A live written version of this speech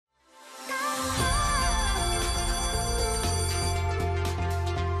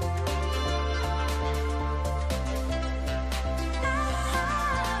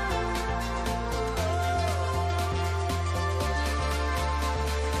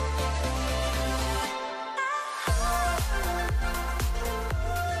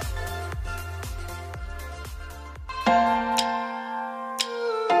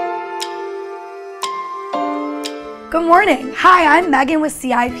Good morning. Hi, I'm Megan with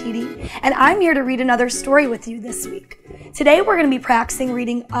CIPD, and I'm here to read another story with you this week. Today we're going to be practicing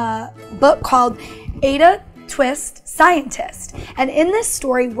reading a book called Ada Twist, Scientist, and in this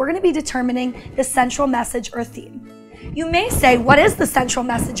story we're going to be determining the central message or theme. You may say, what is the central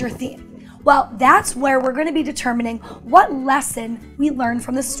message or theme? Well, that's where we're going to be determining what lesson we learn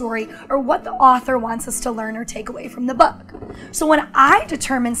from the story or what the author wants us to learn or take away from the book. So when I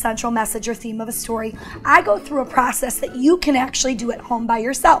determine central message or theme of a story, I go through a process that you can actually do at home by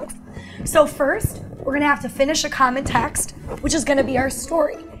yourself. So first, we're going to have to finish a common text, which is going to be our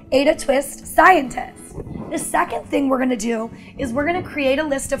story, Ada Twist, Scientist. The second thing we're going to do is we're going to create a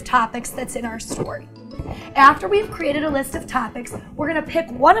list of topics that's in our story. After we've created a list of topics, we're going to pick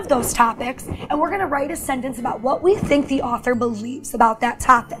one of those topics and we're going to write a sentence about what we think the author believes about that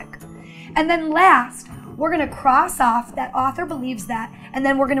topic. And then last, we're going to cross off that author believes that, and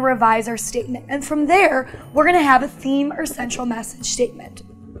then we're going to revise our statement. And from there, we're going to have a theme or central message statement.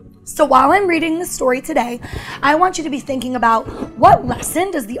 So while I'm reading the story today, I want you to be thinking about what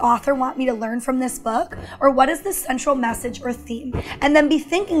lesson does the author want me to learn from this book, or what is the central message or theme? And then be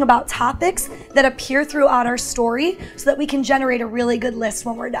thinking about topics that appear throughout our story so that we can generate a really good list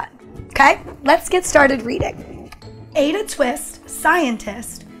when we're done. Okay, let's get started reading. Ada Twist,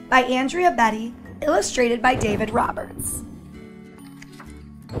 Scientist by Andrea Betty, illustrated by David Roberts.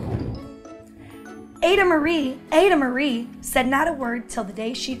 Ada Marie said not a word till the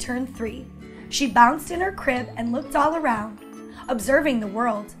day she turned 3. She bounced in her crib and looked all around, observing the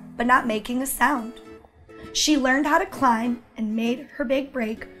world, but not making a sound. She learned how to climb and made her big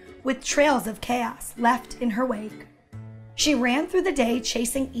break with trails of chaos left in her wake. She ran through the day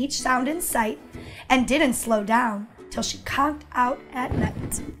chasing each sound in sight and didn't slow down till she conked out at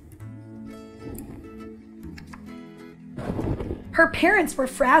night. Her parents were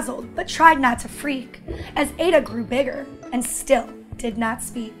frazzled, but tried not to freak, as Ada grew bigger and still did not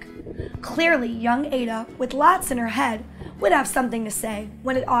speak. Clearly, young Ada, with lots in her head, would have something to say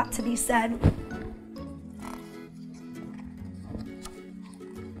when it ought to be said.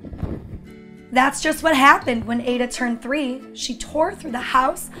 That's just what happened when Ada turned 3. She tore through the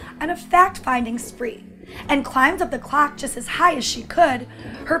house on a fact-finding spree and climbed up the clock just as high as she could.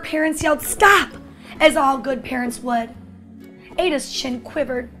 Her parents yelled, "Stop!" as all good parents would. Ada's chin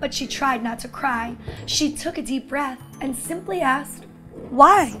quivered, but she tried not to cry. She took a deep breath and simply asked,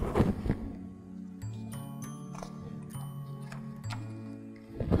 "Why?"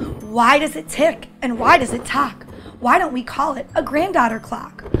 Why does it tick and why does it talk? Why don't we call it a granddaughter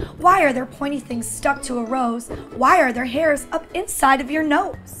clock? Why are there pointy things stuck to a rose? Why are there hairs up inside of your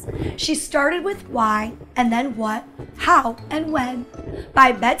nose? She started with why, and then what, how, and when.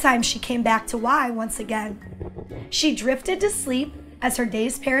 By bedtime, she came back to why once again. She drifted to sleep as her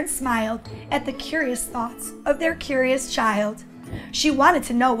dazed parents smiled at the curious thoughts of their curious child. She wanted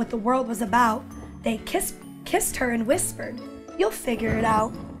to know what the world was about. They kissed her and whispered, "You'll figure it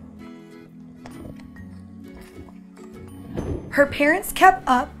out." Her parents kept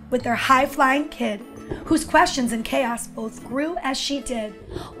up with their high-flying kid, whose questions and chaos both grew as she did.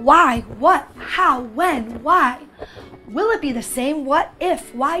 Why? What? How? When? Why? Will it be the same? What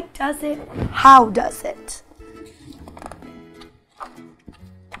if? Why does it? How does it?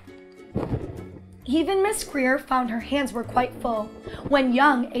 Even Miss Greer found her hands were quite full when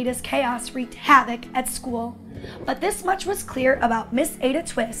young Ada's chaos wreaked havoc at school. But this much was clear about Miss Ada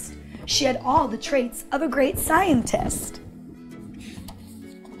Twist. She had all the traits of a great scientist.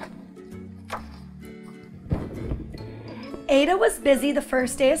 Ada was busy the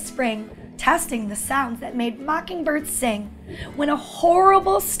first day of spring, testing the sounds that made mockingbirds sing, when a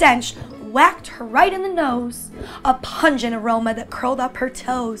horrible stench whacked her right in the nose, a pungent aroma that curled up her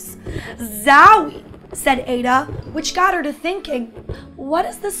toes. "Zowie!" said Ada, which got her to thinking, what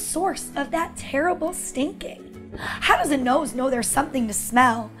is the source of that terrible stinking? How does a nose know there's something to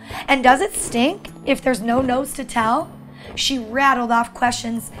smell? And does it stink if there's no nose to tell? She rattled off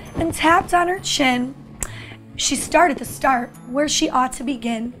questions and tapped on her chin. She started to start where she ought to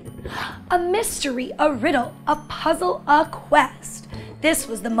begin. A mystery, a riddle, a puzzle, a quest. This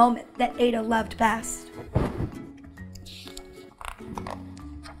was the moment that Ada loved best.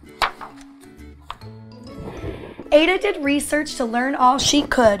 Ada did research to learn all she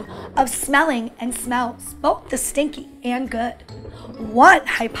could of smelling and smells, both the stinky and good. One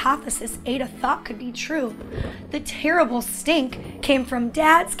hypothesis Ada thought could be true. The terrible stink came from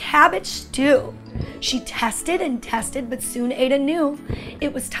Dad's cabbage stew. She tested and tested, but soon Ada knew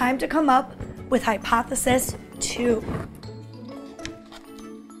it was time to come up with hypothesis 2.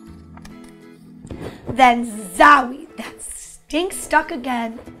 Then zowie, that stink stuck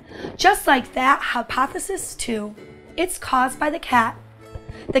again. Just like that, hypothesis 2 It's caused by the cat.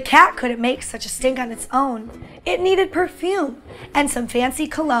 The cat couldn't make such a stink on its own. It needed perfume and some fancy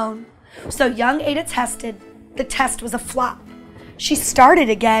cologne. So young Ada tested. The test was a flop. She started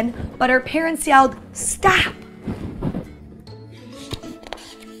again, but her parents yelled, "Stop!"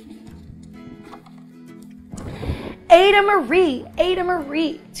 Ada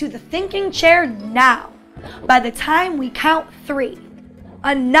Marie, to the thinking chair now. By the time we count 3.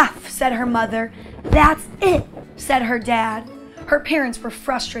 Enough, said her mother. That's it, said her dad. Her parents were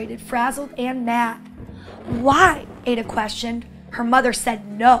frustrated, frazzled, and mad. Why? Ada questioned. Her mother said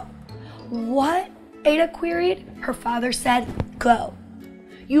no. What? Ada queried. Her father said, go.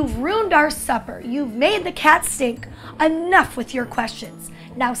 You've ruined our supper. You've made the cat stink. Enough with your questions.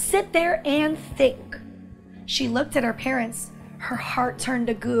 Now sit there and think. She looked at her parents. Her heart turned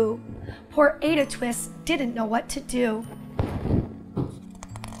to goo. Poor Ada Twist didn't know what to do.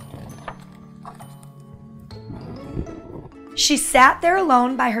 She sat there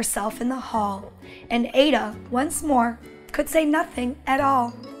alone by herself in the hall, and Ada, once more, could say nothing at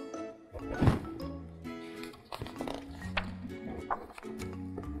all.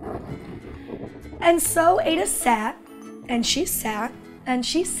 And so Ada sat, and she sat, and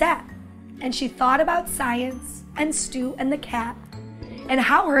she sat, and she thought about science, and Stu and the cat, and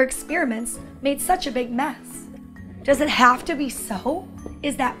how her experiments made such a big mess. Does it have to be so?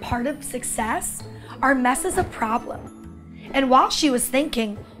 Is that part of success? Our mess is a problem. And while she was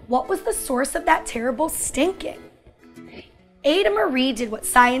thinking, what was the source of that terrible stinking? Ada Marie did what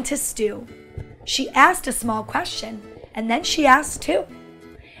scientists do. She asked a small question, and then she asked 2.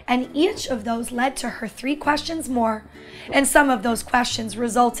 And each of those led to her 3 questions more, and some of those questions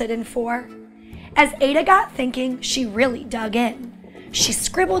resulted in 4. As Ada got thinking, she really dug in. She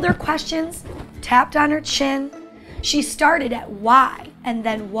scribbled her questions, tapped on her chin. She started at why, and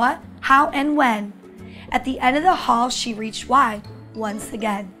then what, how, and when. At the end of the hall, she reached why once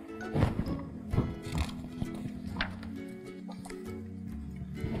again.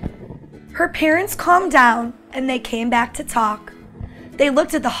 Her parents calmed down, and they came back to talk. They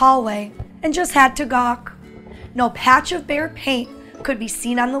looked at the hallway and just had to gawk. No patch of bare paint could be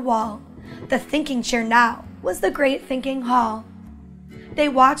seen on the wall. The thinking chair now was the great thinking hall. They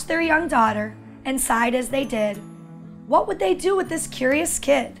watched their young daughter and sighed as they did. What would they do with this curious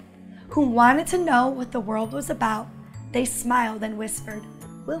kid who wanted to know what the world was about? They smiled and whispered,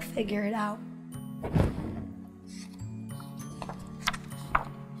 "We'll figure it out."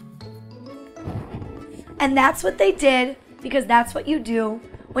 And that's what they did, because that's what you do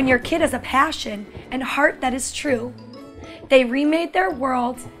when your kid has a passion and heart that is true. They remade their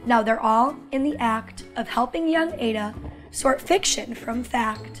world. Now they're all in the act of helping young Ada sort fiction from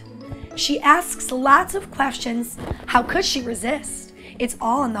fact. She asks lots of questions. How could she resist? It's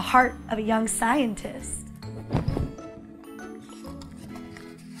all in the heart of a young scientist.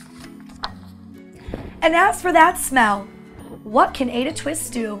 And as for that smell, what can Ada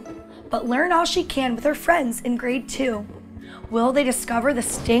Twist do but learn all she can with her friends in grade 2? Will they discover the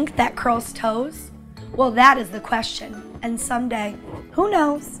stink that curls toes? Well, that is the question, and someday, who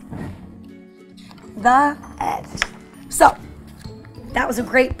knows? The end. So, that was a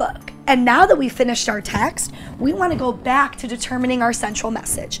great book. And now that we finished our text, we want to go back to determining our central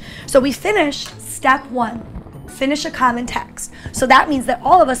message. So we finished step 1, finish a common text. So that means that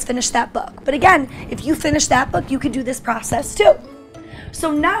all of us finished that book. But again, if you finish that book, you could do this process too.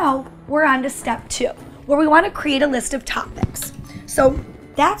 So now we're on to step 2, where we want to create a list of topics. So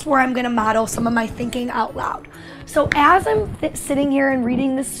that's where I'm going to model some of my thinking out loud. So as I'm sitting here and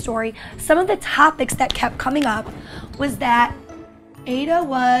reading this story, some of the topics that kept coming up was that Ada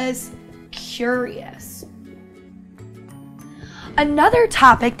was curious. Another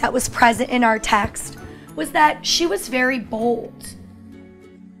topic that was present in our text was that she was very bold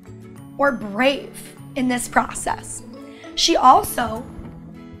or brave in this process. She also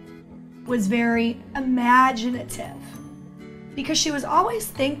was very imaginative because she was always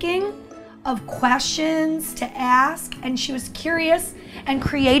thinking of questions to ask, and she was curious and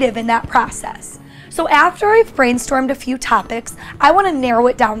creative in that process. So after I've brainstormed a few topics, I want to narrow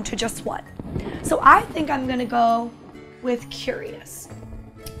it down to just one. So I think I'm going to go with curious.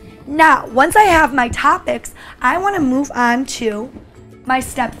 Now, once I have my topics, I want to move on to my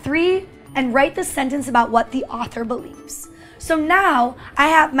step 3 and write the sentence about what the author believes. So now I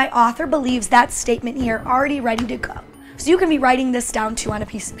have my author believes that statement here already ready to go. So you can be writing this down too on a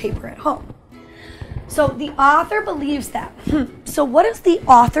piece of paper at home. So the author believes that. So what does the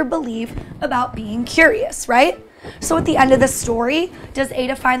author believe about being curious, right? So at the end of the story, does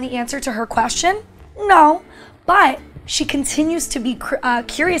Ada find the answer to her question? No, but she continues to be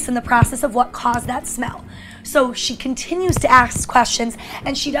curious in the process of what caused that smell. So she continues to ask questions,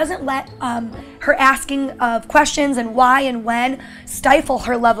 and she doesn't let her asking of questions and why and when stifle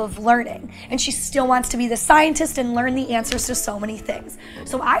her love of learning. And she still wants to be the scientist and learn the answers to so many things.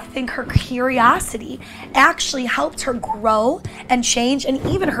 So I think her curiosity actually helped her grow and change, and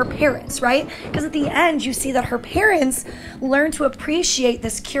even her parents, right? Because at the end, you see that her parents learn to appreciate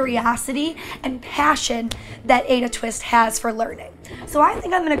this curiosity and passion that Ada Twist has for learning. So I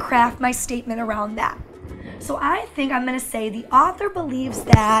think I'm going to craft my statement around that. So I think I'm going to say the author believes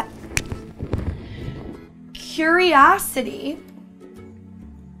that curiosity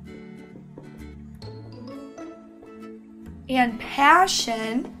and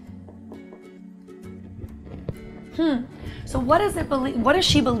passion. So what does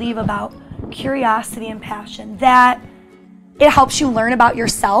she believe about curiosity and passion? That it helps you learn about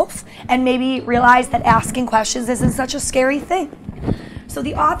yourself and maybe realize that asking questions isn't such a scary thing. So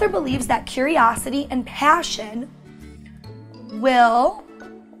the author believes that curiosity and passion will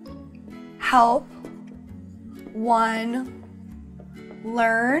help one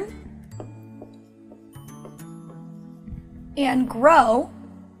learn and grow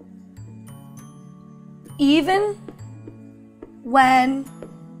even when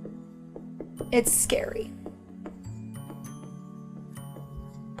it's scary.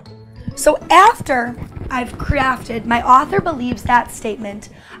 So after I've crafted my author believes that statement,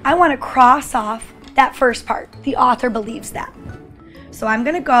 I want to cross off that first part. The author believes that. So I'm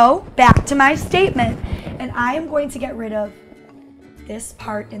going to go back to my statement, and I am going to get rid of this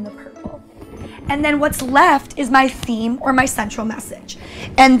part in the purple. And then what's left is my theme or my central message.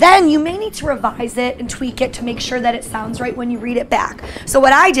 And then you may need to revise it and tweak it to make sure that it sounds right when you read it back. So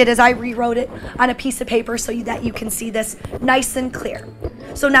what I did is I rewrote it on a piece of paper so that you can see this nice and clear.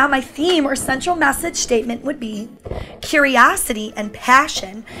 So now my theme or central message statement would be, curiosity and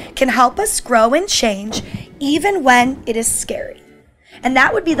passion can help us grow and change even when it is scary. And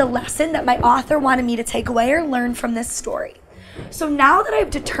that would be the lesson that my author wanted me to take away or learn from this story. So now that I've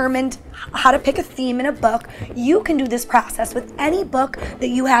determined how to pick a theme in a book, you can do this process with any book that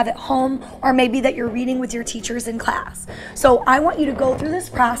you have at home, or maybe that you're reading with your teachers in class. So I want you to go through this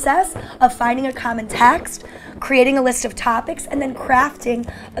process of finding a common text, creating a list of topics, and then crafting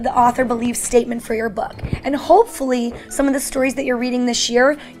the author believes statement for your book. And hopefully some of the stories that you're reading this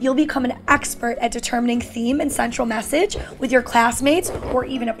year, you'll become an expert at determining theme and central message with your classmates, or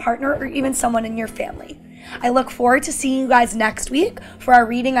even a partner, or even someone in your family. I look forward to seeing you guys next week for our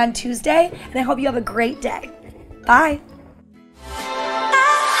reading on Tuesday, and I hope you have a great day. Bye.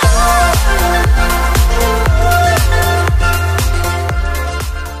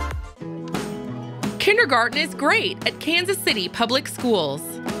 Kindergarten is great at Kansas City Public Schools.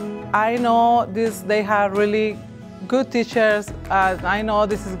 I know they have really good teachers. I know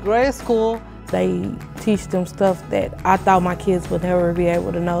this is a great school. They teach them stuff that I thought my kids would never be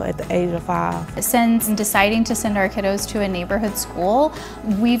able to know at the age of 5. Since deciding to send our kiddos to a neighborhood school,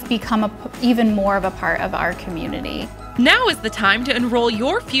 we've become even more of a part of our community. Now is the time to enroll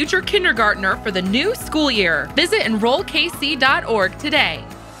your future kindergartner for the new school year. Visit enrollkc.org today.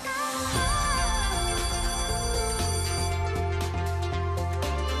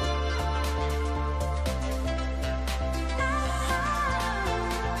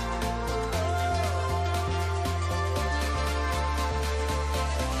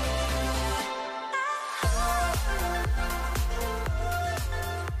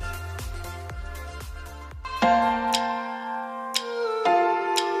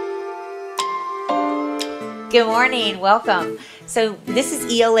 Good morning, welcome. So this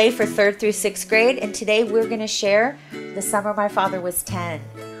is ELA for 3rd through 6th grade, and today we're going to share The Summer My Father Was 10.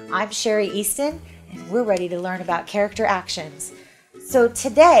 I'm Sherry Easton, and we're ready to learn about character actions. So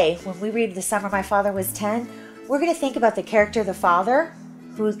today, when we read The Summer My Father Was 10, we're going to think about the character of the father,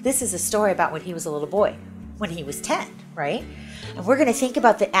 this is a story about when he was a little boy, when he was 10, right? And we're going to think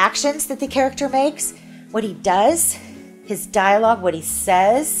about the actions that the character makes, what he does, his dialogue, what he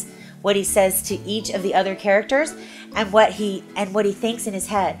says to each of the other characters, and what he thinks in his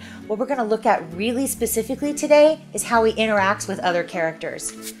head. What we're going to look at really specifically today is how he interacts with other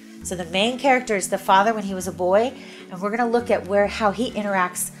characters. So the main character is the father when he was a boy, and we're going to look at how he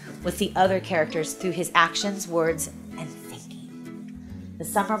interacts with the other characters through his actions, words, and thinking. The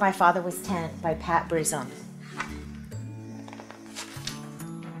Summer My Father Was 10 by Pat Brisson.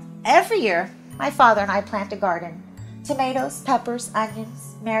 Every year, my father and I plant a garden. Tomatoes, peppers,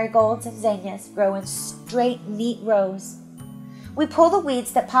 onions, marigolds, and zinnias grow in straight, neat rows. We pull the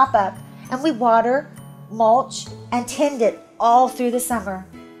weeds that pop up, and we water, mulch, and tend it all through the summer,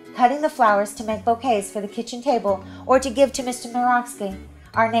 cutting the flowers to make bouquets for the kitchen table or to give to Mr. Miroksky,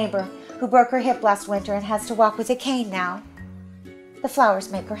 our neighbor, who broke her hip last winter and has to walk with a cane now. The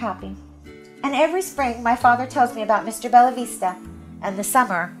flowers make her happy. And every spring, my father tells me about Mr. Bellavista, and the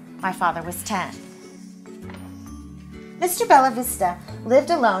summer, my father was 10. Mr. Bellavista lived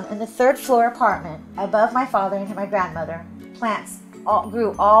alone in the third-floor apartment above my father and my grandmother. Plants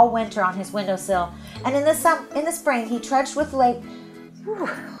grew all winter on his windowsill, and in the spring, he trudged with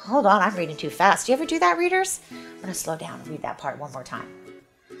hold on, I'm reading too fast. Do you ever do that, readers? I'm going to slow down and read that part one more time.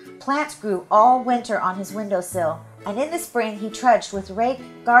 Plants grew all winter on his windowsill, and in the spring he trudged with rake,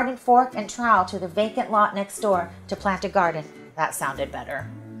 garden fork, and trowel to the vacant lot next door to plant a garden. That sounded better.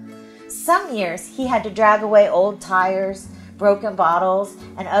 Some years he had to drag away old tires, broken bottles,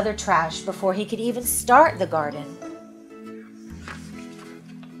 and other trash before he could even start the garden.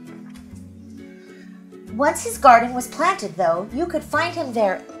 Once his garden was planted, though, you could find him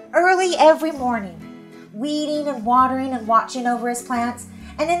there early every morning, weeding and watering and watching over his plants,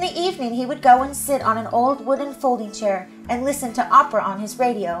 and in the evening he would go and sit on an old wooden folding chair and listen to opera on his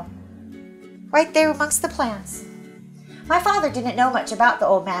radio, right there amongst the plants. My father didn't know much about the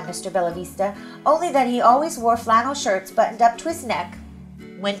old man, Mr. Bellavista, only that he always wore flannel shirts buttoned up to his neck,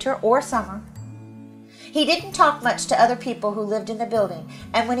 winter or summer. He didn't talk much to other people who lived in the building,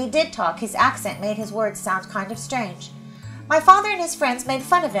 and when he did talk, his accent made his words sound kind of strange. My father and his friends made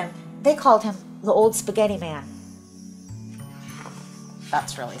fun of him. They called him the old spaghetti man.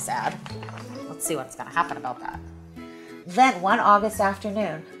 That's really sad. Let's see what's going to happen about that. Then one August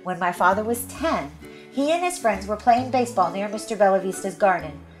afternoon, when my father was 10, he and his friends were playing baseball near Mr. Bellavista's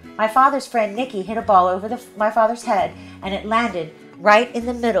garden. My father's friend Nicky hit a ball over my father's head, and it landed right in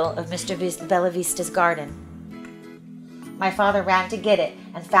the middle of Mr. Bellavista's garden. My father ran to get it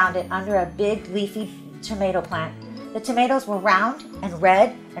and found it under a big leafy tomato plant. The tomatoes were round and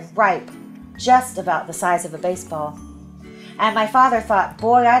red and ripe, just about the size of a baseball. And my father thought,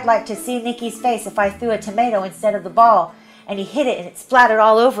 boy, I'd like to see Nicky's face if I threw a tomato instead of the ball. And he hit it and it splattered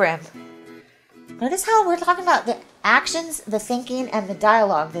all over him. Notice how we're talking about the actions, the thinking, and the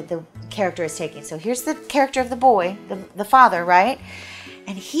dialogue that the character is taking. So here's the character of the boy, the father, right?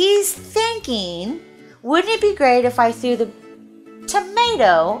 And he's thinking, wouldn't it be great if I threw the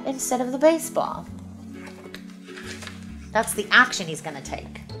tomato instead of the baseball? That's the action he's going to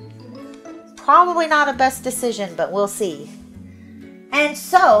take. Probably not a best decision, but we'll see. And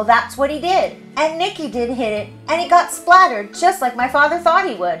so that's what he did. And Nicky did hit it, and he got splattered, just like my father thought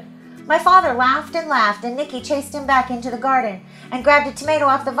he would. My father laughed, and Nicky chased him back into the garden and grabbed a tomato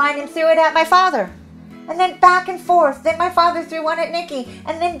off the vine and threw it at my father. And then back and forth. Then my father threw one at Nicky,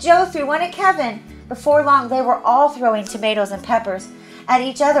 and then Joe threw one at Kevin. Before long, they were all throwing tomatoes and peppers at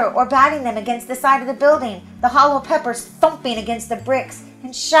each other or batting them against the side of the building, the hollow peppers thumping against the bricks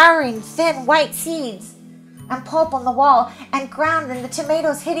and showering thin white seeds and pulp on the wall and ground, and the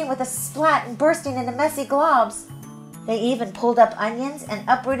tomatoes hitting with a splat and bursting into messy globs. They even pulled up onions and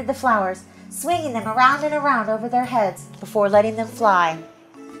uprooted the flowers, swinging them around and around over their heads before letting them fly.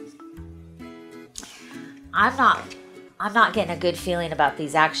 I'm not getting a good feeling about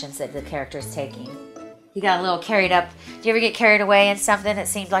these actions that the character is taking. He got a little carried up. Do you ever get carried away in something that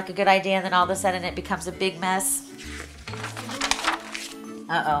seemed like a good idea and then all of a sudden it becomes a big mess?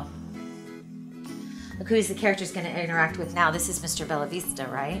 Uh-oh. Look who's the character's going to interact with now. This is Mr.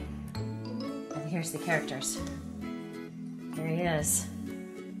 Bellavista, right? And here's the characters. Here he is.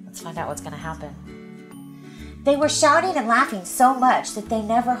 Let's find out what's going to happen. They were shouting and laughing so much that they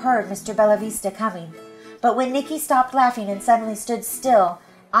never heard Mr. Bellavista coming. But when Nicky stopped laughing and suddenly stood still,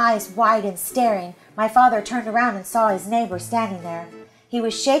 eyes wide and staring, my father turned around and saw his neighbor standing there. He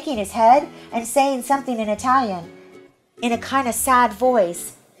was shaking his head and saying something in Italian, in a kind of sad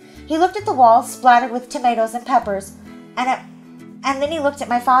voice. He looked at the wall splattered with tomatoes and peppers, and then he looked at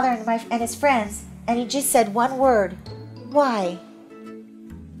my father and his friends, and he just said one word, "Why?"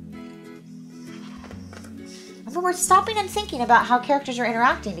 And we're stopping and thinking about how characters are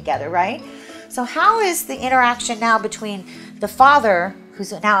interacting together, right? So how is the interaction now between the father,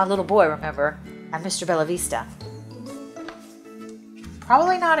 who's now a little boy, remember, and Mr. Bellavista?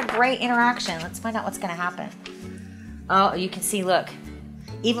 Probably not a great interaction. Let's find out what's going to happen. Oh, you can see, look,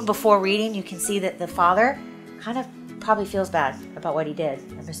 even before reading, you can see that the father kind of probably feels bad about what he did.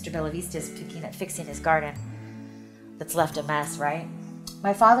 And Mr. Bellavista is fixing his garden that's left a mess, right?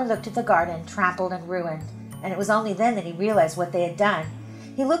 My father looked at the garden, trampled and ruined, and it was only then that he realized what they had done.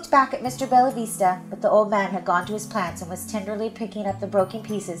 He looked back at Mr. Bellavista, but the old man had gone to his plants and was tenderly picking up the broken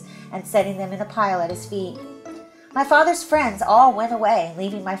pieces and setting them in a pile at his feet. My father's friends all went away,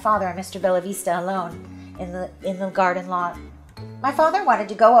 leaving my father and Mr. Bellavista alone in the garden lot. My father wanted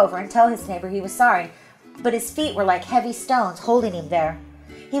to go over and tell his neighbor he was sorry, but his feet were like heavy stones holding him there.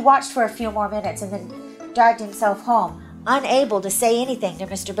 He watched for a few more minutes and then dragged himself home, unable to say anything to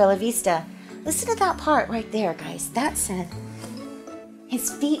Mr. Bellavista. Listen to that part right there, guys. That said,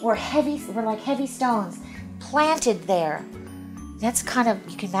 his feet were like heavy stones planted there. That's kind of,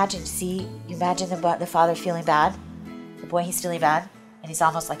 you can imagine, you imagine the father feeling bad. The boy, he's feeling bad. And he's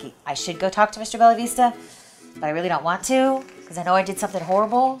almost like, I should go talk to Mr. Bellavista, but I really don't want to because I know I did something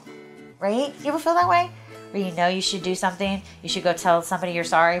horrible, right? You ever feel that way? Where you know you should do something, you should go tell somebody you're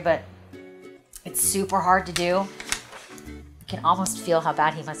sorry, but it's super hard to do. You can almost feel how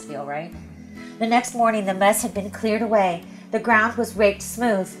bad he must feel, right? The next morning, the mess had been cleared away. The ground was raked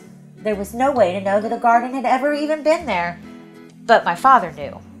smooth. There was no way to know that a garden had ever even been there. But my father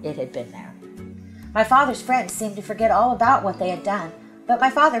knew it had been there. My father's friends seemed to forget all about what they had done, but my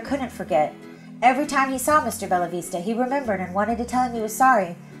father couldn't forget. Every time he saw Mr. Bellavista, he remembered and wanted to tell him he was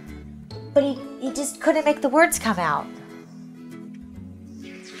sorry. But he just couldn't make the words come out.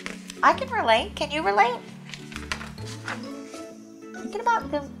 I can relate. Can you relate? Thinking about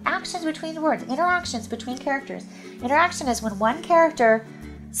the actions between the words, interactions between characters. Interaction is when one character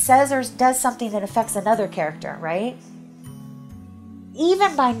says or does something that affects another character, right?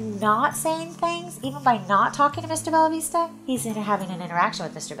 Even by not saying things, even by not talking to Mr. Bellavista, he's having an interaction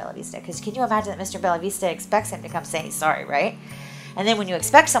with Mr. Bellavista. Because can you imagine that Mr. Bellavista expects him to come say he's sorry, right? And then when you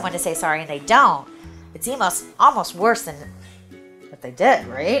expect someone to say sorry and they don't, it's almost worse than what they did,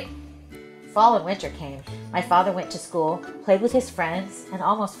 right? Fall and winter came. My father went to school, played with his friends, and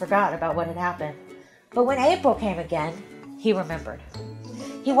almost forgot about what had happened. But when April came again, he remembered.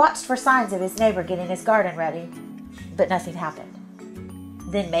 He watched for signs of his neighbor getting his garden ready, but nothing happened.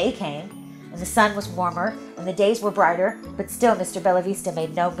 Then May came, and the sun was warmer, and the days were brighter, but still Mr. Bellavista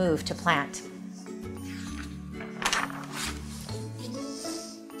made no move to plant.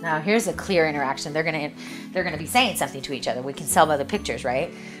 Now here's a clear interaction. They're gonna be saying something to each other. We can tell by the pictures,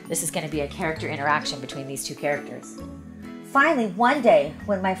 right? This is gonna be a character interaction between these two characters. Finally, one day,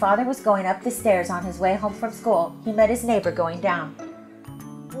 when my father was going up the stairs on his way home from school, he met his neighbor going down.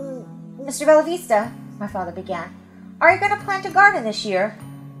 Mr. Bellavista, my father began, are you going to plant a garden this year?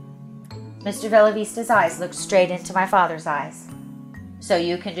 Mr. Bellavista's eyes looked straight into my father's eyes. So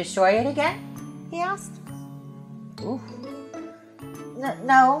you can destroy it again? He asked. Ooh.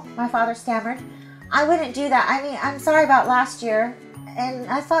 No, my father stammered. I wouldn't do that. I mean, I'm sorry about last year, and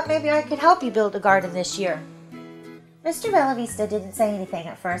I thought maybe I could help you build a garden this year. Mr. Bellavista didn't say anything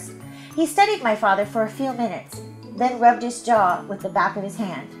at first. He studied my father for a few minutes, then rubbed his jaw with the back of his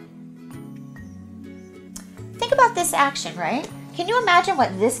hand. Think about this action, right? Can you imagine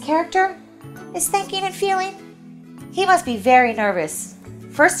what this character is thinking and feeling? He must be very nervous.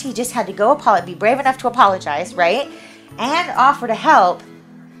 First, he just had to be brave enough to apologize, right? And offer to help.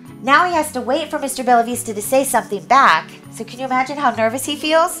 Now he has to wait for Mr. Bellavista to say something back. So can you imagine how nervous he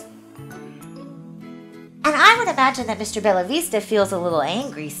feels? And I would imagine that Mr. Bellavista feels a little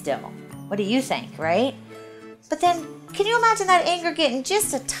angry still. What do you think, right? But then, can you imagine that anger getting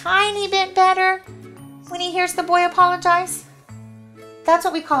just a tiny bit better when he hears the boy apologize? That's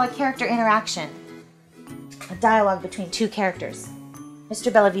what we call a character interaction. A dialogue between two characters.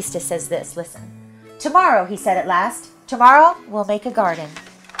 Mr. Bellavista says this, listen. Tomorrow, he said at last, tomorrow we'll make a garden.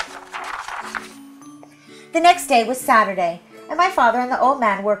 The next day was Saturday, and my father and the old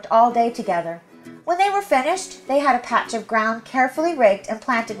man worked all day together. When they were finished, they had a patch of ground carefully raked and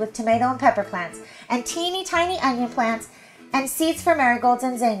planted with tomato and pepper plants, and teeny tiny onion plants, and seeds for marigolds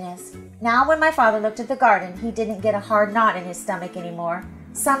and zinnias. Now when my father looked at the garden, he didn't get a hard knot in his stomach anymore.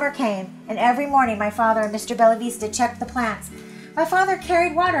 Summer came, and every morning my father and Mr. Bellavista checked the plants. My father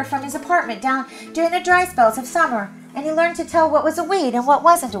carried water from his apartment down during the dry spells of summer, and he learned to tell what was a weed and what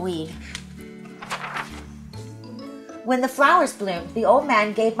wasn't a weed. When the flowers bloomed, the old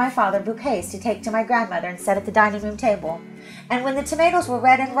man gave my father bouquets to take to my grandmother and set at the dining room table. And when the tomatoes were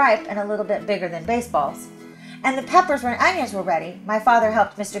red and ripe and a little bit bigger than baseballs, and the peppers and onions were ready, my father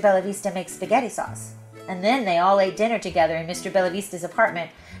helped Mr. Bellavista make spaghetti sauce. And then they all ate dinner together in Mr. Bellavista's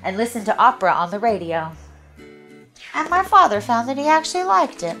apartment and listened to opera on the radio. And my father found that he actually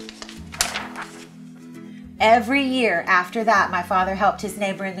liked it. Every year after that, my father helped his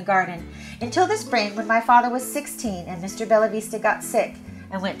neighbor in the garden, until the spring when my father was 16 and Mr. Bellavista got sick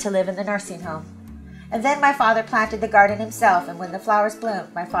and went to live in the nursing home. And then my father planted the garden himself, and when the flowers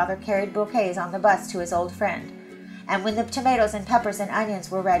bloomed, my father carried bouquets on the bus to his old friend. And when the tomatoes and peppers and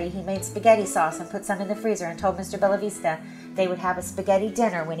onions were ready, he made spaghetti sauce and put some in the freezer and told Mr. Bellavista they would have a spaghetti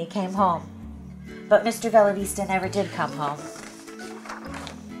dinner when he came home. But Mr. Bellavista never did come home.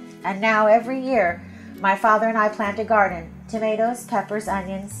 And now every year, my father and I plant a garden, tomatoes, peppers,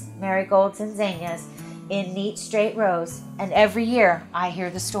 onions, marigolds, and zinnias, in neat straight rows. And every year I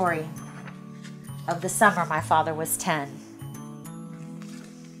hear the story of the summer my father was 10.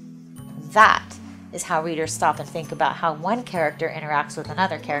 That is how readers stop and think about how one character interacts with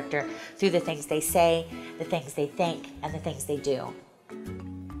another character through the things they say, the things they think, and the things they do.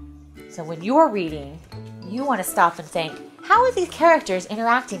 So when you're reading, you want to stop and think, how are these characters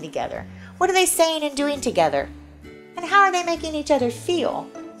interacting together? What are they saying and doing together? And how are they making each other feel?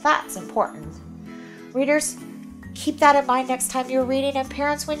 That's important. Readers, keep that in mind next time you're reading. And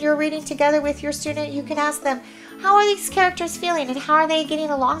parents, when you're reading together with your student, you can ask them, how are these characters feeling and how are they getting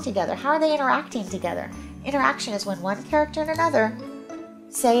along together? How are they interacting together? Interaction is when one character and another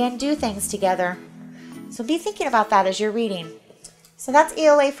say and do things together. So be thinking about that as you're reading. So that's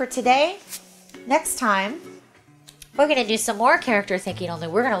ELA for today. Next time, we're going to do some more character thinking, only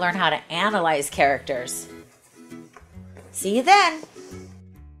we're going to learn how to analyze characters. See you then.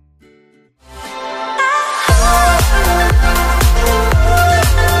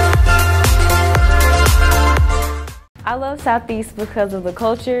 I love Southeast because of the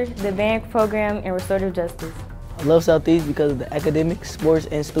culture, the band program, and restorative justice. I love Southeast because of the academics, sports,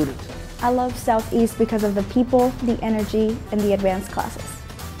 and students. I love Southeast because of the people, the energy, and the advanced classes.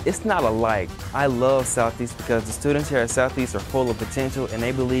 It's not alike. I love Southeast because the students here at Southeast are full of potential and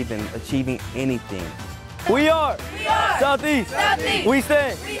they believe in achieving anything. We are Southeast. Southeast. We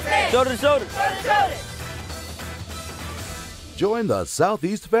stand shoulder to shoulder. Join the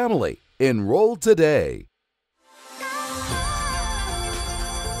Southeast family. Enroll today.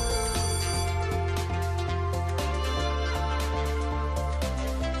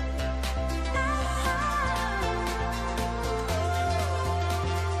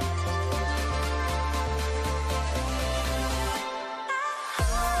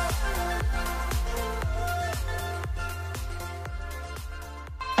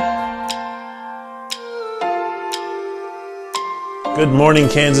 Good morning,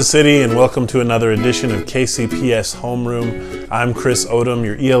 Kansas City, and welcome to another edition of KCPS Homeroom. I'm Chris Odom,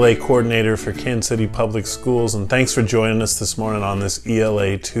 your ELA coordinator for Kansas City Public Schools, and thanks for joining us this morning on this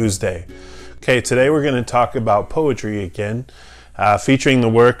ELA Tuesday. Okay, today we're going to talk about poetry again, featuring the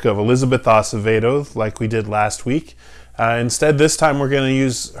work of Elizabeth Acevedo, like we did last week. Instead, this time we're going to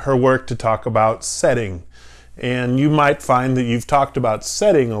use her work to talk about setting. And you might find that you've talked about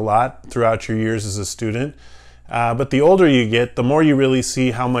setting a lot throughout your years as a student. But the older you get, the more you really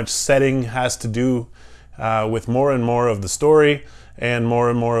see how much setting has to do with more and more of the story and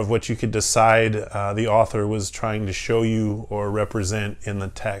more of what you could decide the author was trying to show you or represent in the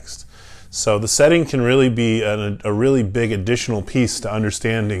text. So the setting can really be a really big additional piece to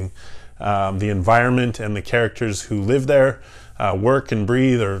understanding the environment and the characters who live there, work and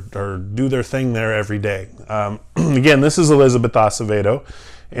breathe or do their thing there every day. Again, this is Elizabeth Acevedo,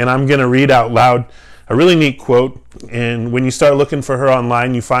 and I'm going to read out loud a really neat quote, and when you start looking for her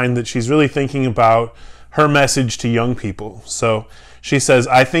online, you find that she's really thinking about her message to young people. So she says,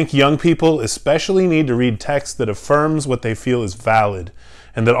 I think young people especially need to read text that affirms what they feel is valid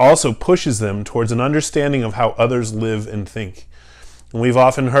and that also pushes them towards an understanding of how others live and think. And we've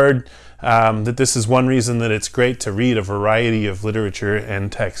often heard that this is one reason that it's great to read a variety of literature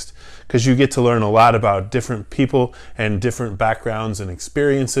and text, because you get to learn a lot about different people and different backgrounds and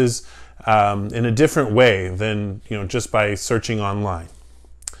experiences in a different way than just by searching online.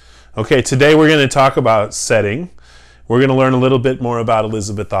 Okay, today we're going to talk about setting. We're going to learn a little bit more about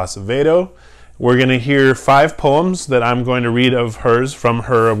Elizabeth Acevedo. We're going to hear 5 poems that I'm going to read of hers from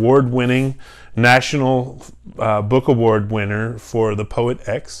her award-winning National Book Award winner for The Poet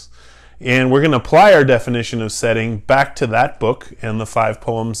X. And we're going to apply our definition of setting back to that book and the 5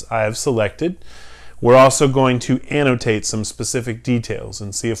 poems I have selected. We're also going to annotate some specific details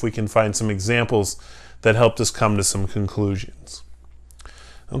and see if we can find some examples that helped us come to some conclusions.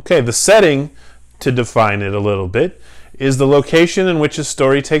 Okay, the setting, to define it a little bit, is the location in which a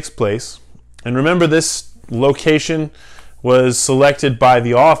story takes place. And remember, this location was selected by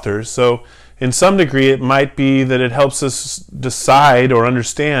the author, so in some degree it might be that it helps us decide or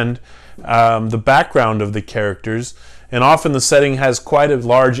understand the background of the characters. And often the setting has quite a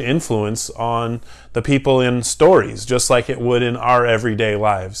large influence on the people in stories, just like it would in our everyday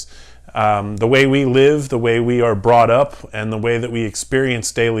lives. The way we live, the way we are brought up, and the way that we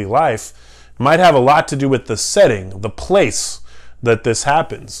experience daily life might have a lot to do with the setting, the place that this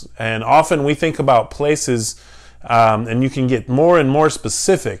happens. And often we think about places, and you can get more and more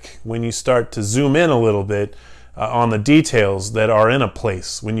specific when you start to zoom in a little bit on the details that are in a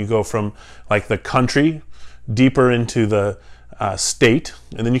place. When you go from like the country deeper into the state,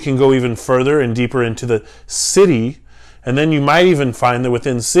 and then you can go even further and deeper into the city, And then you might even find that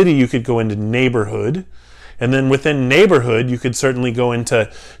within city you could go into neighborhood. And then within neighborhood you could certainly go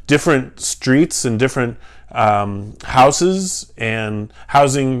into different streets and different houses and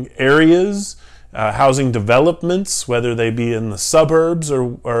housing areas, housing developments, whether they be in the suburbs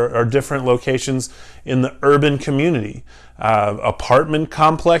or different locations in the urban community, apartment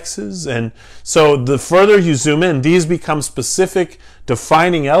complexes. And so the further you zoom in, these become specific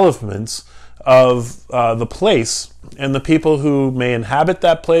defining elements of the place and the people who may inhabit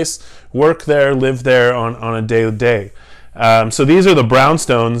that place, work there, live there on a day-to-day. So these are the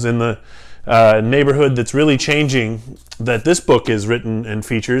brownstones in the neighborhood that's really changing, that this book is written and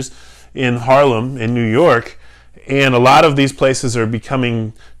features in Harlem in New York. And a lot of these places are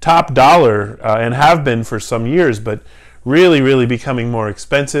becoming top dollar and have been for some years, but really becoming more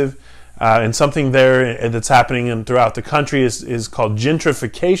expensive. And something there that's happening throughout the country is called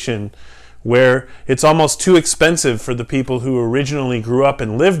gentrification, where it's almost too expensive for the people who originally grew up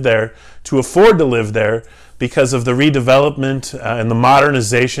and lived there to afford to live there because of the redevelopment and the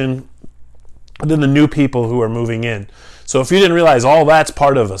modernization, and then the new people who are moving in. So if you didn't realize all that's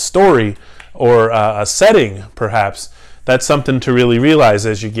part of a story or a setting, perhaps, that's something to really realize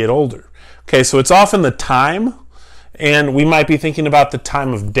as you get older. Okay, so it's often the time, and we might be thinking about the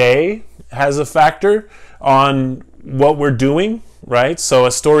time of day has a factor on what we're doing, right? So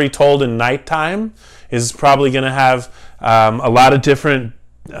a story told in nighttime is probably going to have a lot of different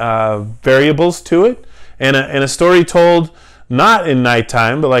variables to it, and a story told not in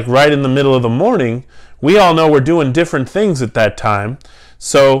nighttime, but like right in the middle of the morning, we all know we're doing different things at that time.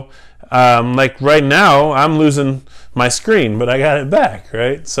 So like right now, I'm losing my screen, but I got it back,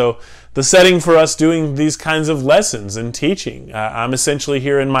 right? So the setting for us doing these kinds of lessons and teaching, I'm essentially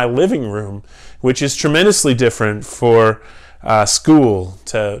here in my living room, which is tremendously different for school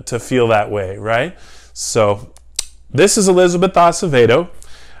to feel that way, right? So this is Elizabeth Acevedo.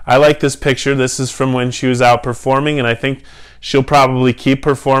 I like this picture. This is from when she was out performing, and I think she'll probably keep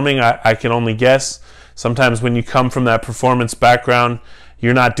performing. I can only guess. Sometimes when you come from that performance background,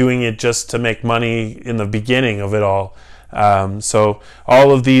 you're not doing it just to make money in the beginning of it all. So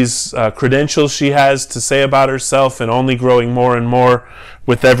all of these credentials she has to say about herself, and only growing more and more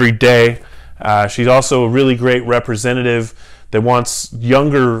with every day. She's also a really great representative that wants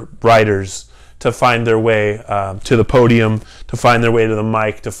younger writers to find their way to the podium, to find their way to the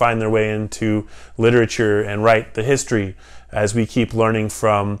mic, to find their way into literature and write the history, as we keep learning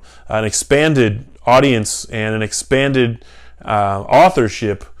from an expanded audience and an expanded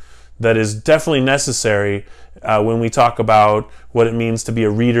authorship that is definitely necessary when we talk about what it means to be a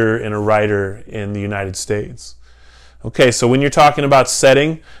reader and a writer in the United States. Okay, so when you're talking about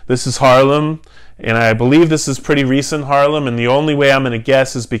setting, this is Harlem, and I believe this is pretty recent Harlem, and the only way I'm going to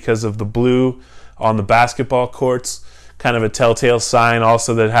guess is because of the blue on the basketball courts, kind of a telltale sign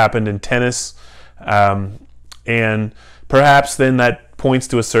also that happened in tennis, and perhaps then that points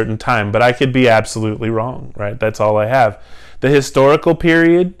to a certain time, but I could be absolutely wrong, right? That's all I have. The historical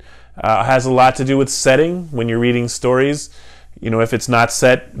period has a lot to do with setting. When you're reading stories, you know, if it's not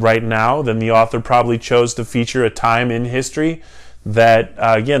set right now, then the author probably chose to feature a time in history that,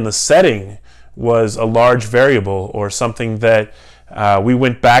 again, the setting was a large variable, or something that we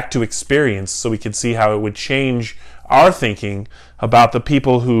went back to experience so we could see how it would change our thinking about the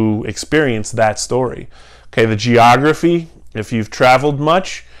people who experienced that story. Okay, the geography, if you've traveled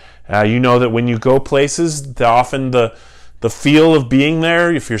much, you know that when you go places, often the feel of being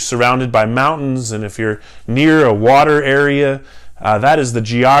there, if you're surrounded by mountains and if you're near a water area, that is the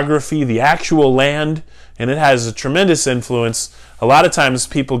geography, the actual land, and it has a tremendous influence. A lot of times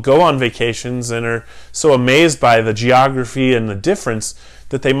people go on vacations and are so amazed by the geography and the difference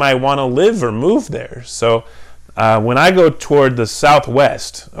that they might want to live or move there. So when I go toward the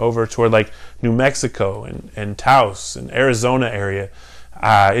southwest, over toward like New Mexico and Taos and Arizona area,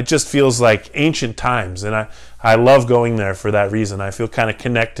 it just feels like ancient times, and I love going there for that reason. I feel kind of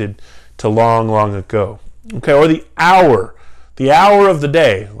connected to long ago. Okay, or the hour of the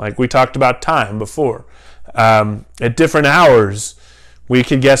day, like we talked about time before. At different hours, we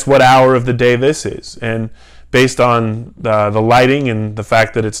can guess what hour of the day this is, and based on the lighting and the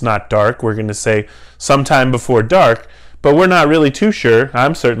fact that it's not dark, we're going to say sometime before dark, but we're not really too sure.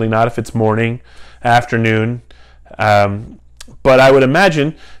 I'm certainly not if it's morning, afternoon, but I would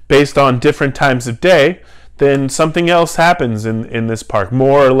imagine based on different times of day, then something else happens in this park,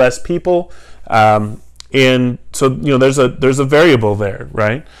 more or less people, and so you know there's a variable there,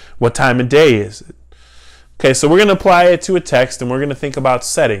 right? What time of day is it? Okay, so we're going to apply it to a text, and we're going to think about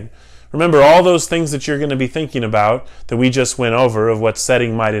setting. Remember, all those things that you're going to be thinking about that we just went over of what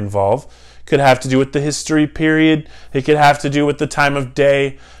setting might involve could have to do with the history period. It could have to do with the time of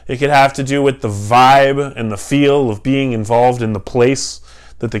day. It could have to do with the vibe and the feel of being involved in the place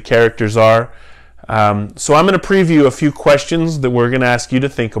that the characters are. So I'm going to preview a few questions that we're going to ask you to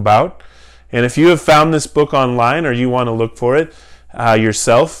think about. And if you have found this book online or you want to look for it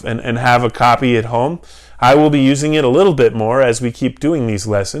yourself and have a copy at home, I will be using it a little bit more as we keep doing these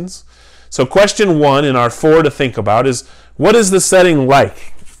lessons. So question 1 in our 4 to think about is, what is the setting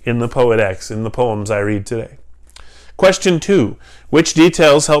like in the Poet X, in the poems I read today? Question 2, which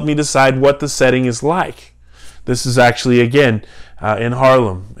details help me decide what the setting is like? This is actually, again, in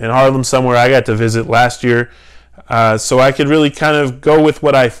Harlem. In Harlem somewhere I got to visit last year, so I could really kind of go with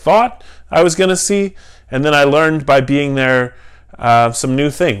what I thought I was going to see, and then I learned by being there some new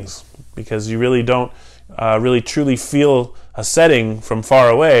things, because you really don't really truly feel a setting from far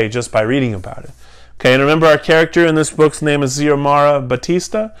away just by reading about it. Okay, and remember our character in this book's name is Xiomara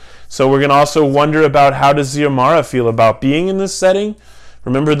Batista, so we're going to also wonder about how does Xiomara feel about being in this setting.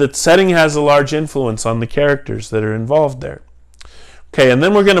 Remember that setting has a large influence on the characters that are involved there. Okay, and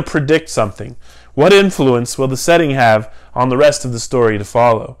then we're going to predict something. What influence will the setting have on the rest of the story to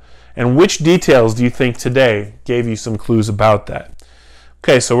follow? And which details do you think today gave you some clues about that?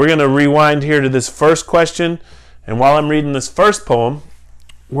 Okay, so we're going to rewind here to this first question, and while I'm reading this first poem,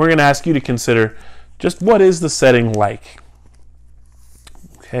 we're going to ask you to consider just what is the setting like?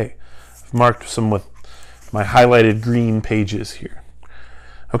 Okay, I've marked some with my highlighted green pages here.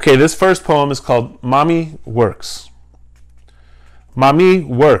 Okay, this first poem is called Mommy Works. Mommy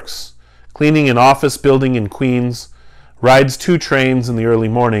works, cleaning an office building in Queens, rides 2 trains in the early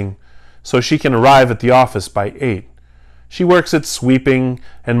morning so she can arrive at the office by 8. She works at sweeping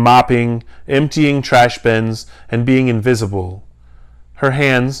and mopping, emptying trash bins, and being invisible. Her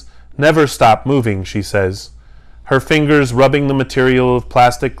hands never stop moving, she says, her fingers rubbing the material of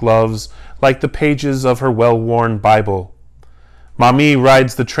plastic gloves like the pages of her well-worn Bible. Mommy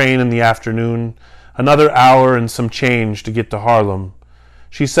rides the train in the afternoon, another hour and some change to get to Harlem.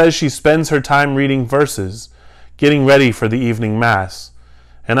 She says she spends her time reading verses, getting ready for the evening mass.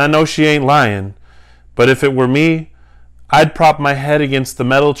 And I know she ain't lying, but if it were me, I'd prop my head against the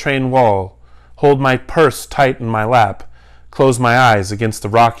metal train wall, hold my purse tight in my lap, close my eyes against the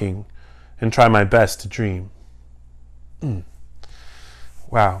rocking, and try my best to dream.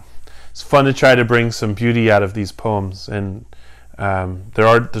 Wow. It's fun to try to bring some beauty out of these poems, and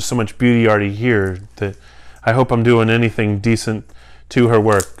there's so much beauty already here that I hope I'm doing anything decent to her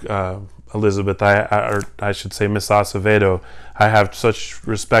work. Elizabeth, or I should say Miss Acevedo, I have such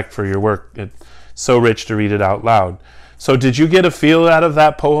respect for your work. It's so rich to read it out loud. So did you get a feel out of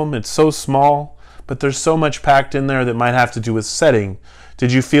that poem? It's so small, but there's so much packed in there that might have to do with setting.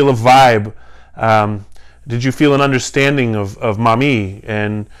 Did you feel a vibe? Did you feel an understanding of Mommy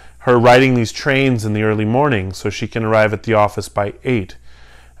and her riding these trains in the early morning so she can arrive at the office by 8?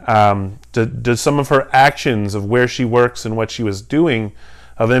 Does some of her actions of where she works and what she was doing,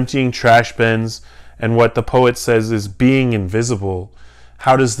 of emptying trash bins and what the poet says is being invisible,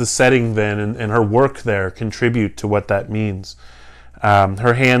 how does the setting then and her work there contribute to what that means?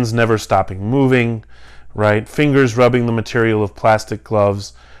 Her hands never stopping moving, right? Fingers rubbing the material of plastic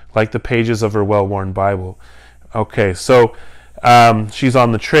gloves like the pages of her well-worn Bible. Okay, so she's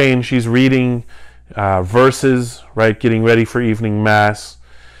on the train, she's reading verses, right, getting ready for evening mass.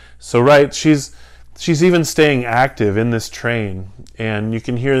 So, right, she's even staying active in this train, and you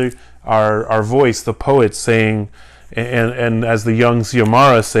can hear our voice, the poet, saying, and as the young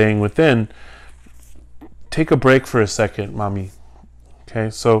Xiomara saying within, take a break for a second, Mommy. Okay,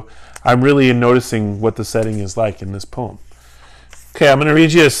 so I'm really noticing what the setting is like in this poem. Okay, I'm going to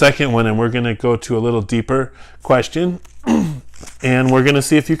read you a second one, and we're going to go to a little deeper question, and we're going to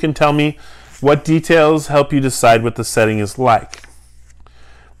see if you can tell me what details help you decide what the setting is like.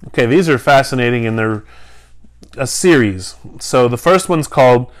 Okay, these are fascinating, and they're a series. So the first one's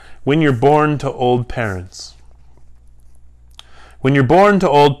called When You're Born to Old Parents. When you're born to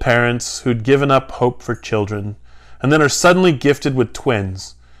old parents who'd given up hope for children and then are suddenly gifted with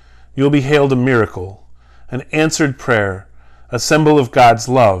twins, you'll be hailed a miracle, an answered prayer, a symbol of God's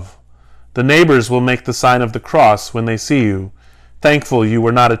love. The neighbors will make the sign of the cross when they see you, thankful you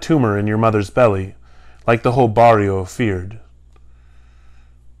were not a tumor in your mother's belly, like the whole barrio feared.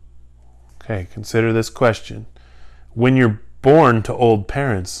 Okay, consider this question. When you're born to old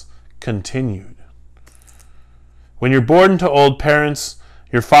parents, continued. When you're born to old parents,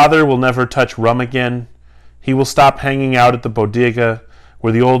 your father will never touch rum again. He will stop hanging out at the bodega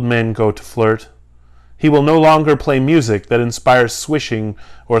where the old men go to flirt. He will no longer play music that inspires swishing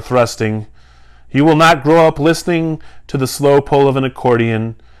or thrusting. You will not grow up listening to the slow pull of an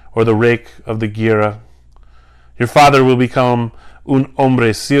accordion or the rake of the guira. Your father will become un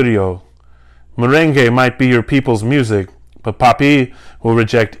hombre serio. Merengue might be your people's music, but papi will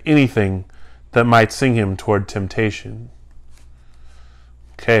reject anything that might sing him toward temptation.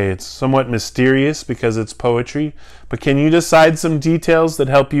 Okay, it's somewhat mysterious because it's poetry, but can you decide some details that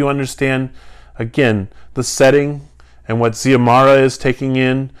help you understand, again, the setting and what Xiomara is taking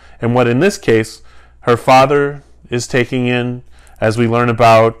in, and what in this case her father is taking in as we learn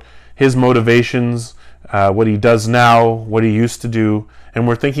about his motivations, what he does now, what he used to do, and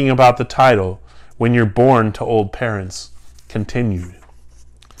we're thinking about the title, When You're Born to Old Parents, continued.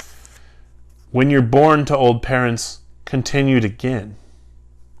 When you're born to old parents, continued again.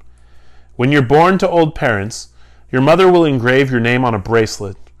 When you're born to old parents, your mother will engrave your name on a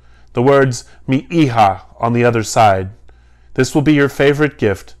bracelet, the words mi hija on the other side. This will be your favorite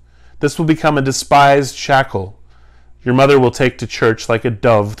gift. This will become a despised shackle. Your mother will take to church like a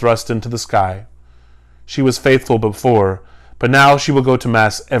dove thrust into the sky. She was faithful before, but now she will go to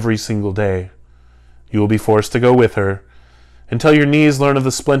Mass every single day. You will be forced to go with her, until your knees learn of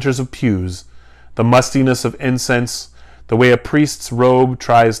the splinters of pews, the mustiness of incense, the way a priest's robe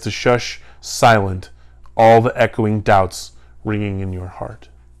tries to shush silent all the echoing doubts ringing in your heart.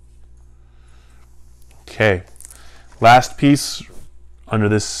 Okay, last piece under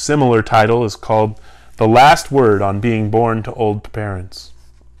this similar title is called The Last Word on Being Born to Old Parents.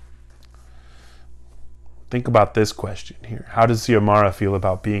 Think about this question here. How does Xiomara feel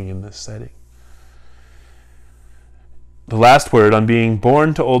about being in this setting? The last word on being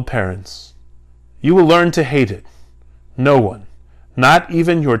born to old parents. You will learn to hate it. No one, not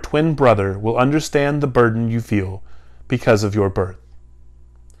even your twin brother, will understand the burden you feel because of your birth.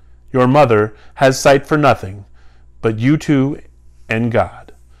 Your mother has sight for nothing but you two and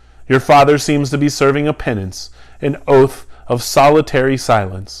God. Your father seems to be serving a penance, an oath of solitary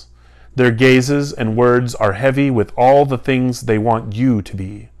silence. Their gazes and words are heavy with all the things they want you to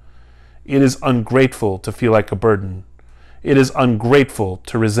be. It is ungrateful to feel like a burden. It is ungrateful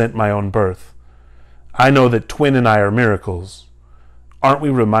to resent my own birth. I know that Twin and I are miracles. Aren't we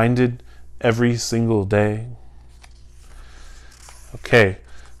reminded every single day? Okay,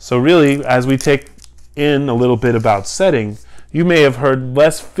 so really, as we take in a little bit about setting, you may have heard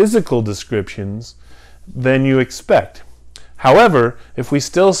less physical descriptions than you expect. However, if we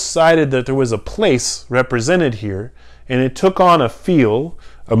still cited that there was a place represented here, and it took on a feel,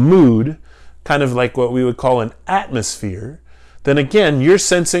 a mood, kind of like what we would call an atmosphere, then again, you're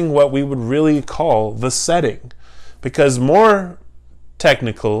sensing what we would really call the setting. Because more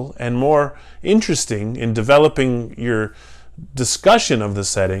technical and more interesting in developing your discussion of the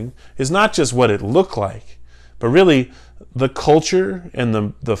setting is not just what it looked like, but really the culture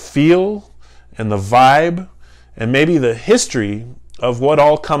and the feel and the vibe and maybe the history of what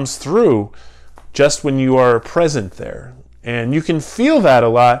all comes through just when you are present there. And you can feel that a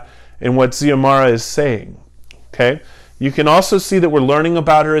lot in what Xiomara is saying. Okay? You can also see that we're learning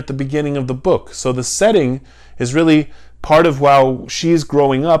about her at the beginning of the book. So the setting is really part of how she's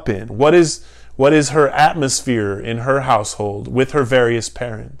growing up in. What is her atmosphere in her household with her various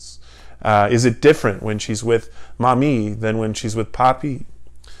parents? Is it different when she's with Mami than when she's with Papi?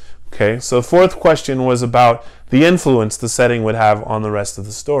 Okay, so the fourth question was about the influence the setting would have on the rest of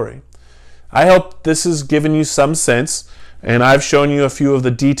the story. I hope this has given you some sense, and I've shown you a few of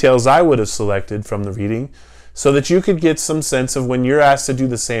the details I would have selected from the reading so that you could get some sense of when you're asked to do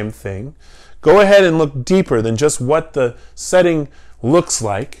the same thing. Go ahead and look deeper than just what the setting looks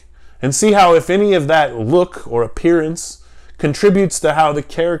like and see how, if any of that look or appearance contributes to how the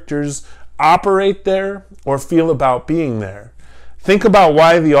characters operate there or feel about being there. Think about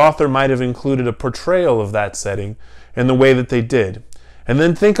why the author might have included a portrayal of that setting in the way that they did. And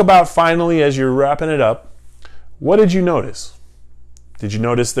then think about, finally, as you're wrapping it up, what did you notice? Did you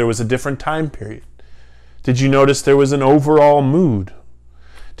notice there was a different time period? Did you notice there was an overall mood?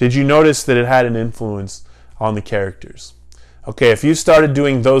 Did you notice that it had an influence on the characters? Okay, if you started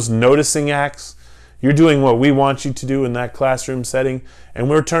doing those noticing acts, you're doing what we want you to do in that classroom setting, and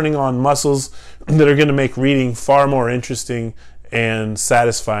we're turning on muscles that are going to make reading far more interesting and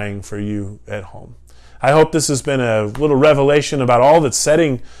satisfying for you at home. I hope this has been a little revelation about all that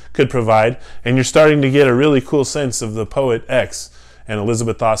setting could provide, and you're starting to get a really cool sense of the Poet X and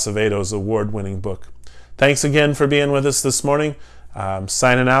Elizabeth Acevedo's award-winning book. Thanks again for being with us this morning. I'm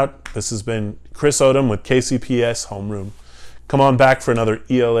signing out. This has been Chris Odom with KCPS Homeroom. Come on back for another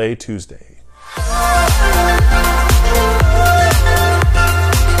ELA Tuesday.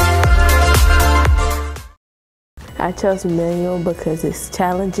 I chose manual because it's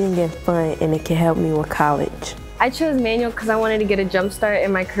challenging and fun, and it can help me with college. I chose manual because I wanted to get a jump start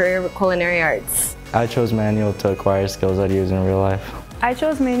in my career with culinary arts. I chose manual to acquire skills I'd use in real life. I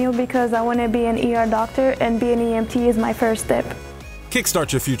chose manual because I want to be an ER doctor, and being an EMT is my first step.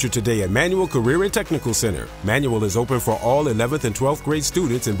 Kickstart your future today at Manual Career and Technical Center. Manual is open for all 11th and 12th grade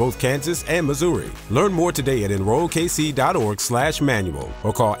students in both Kansas and Missouri. Learn more today at enrollkc.org/manual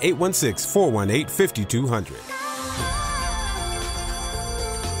or call 816-418-5200.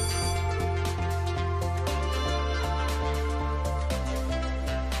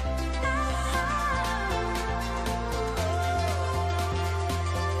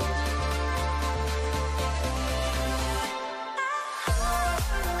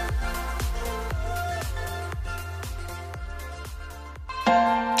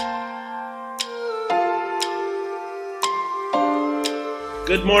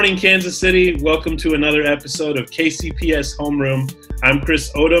 Good morning, Kansas City. Welcome to another episode of KCPS Homeroom. I'm Chris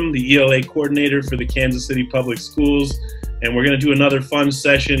Odom, the ELA coordinator for the Kansas City Public Schools, and we're going to do another fun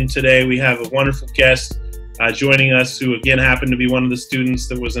session today. We have a wonderful guest joining us who, again, happened to be one of the students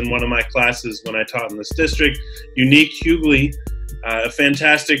that was in one of my classes when I taught in this district. Unique Hughley, a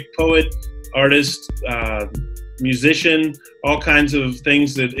fantastic poet, artist, musician, all kinds of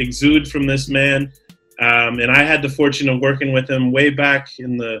things that exude from this man. And I had the fortune of working with him way back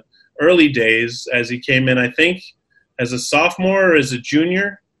in the early days as he came in, I think, as a sophomore or as a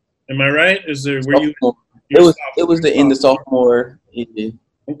junior. Am I right? It was the end of sophomore.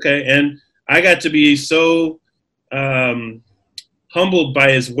 Okay, and I got to be so humbled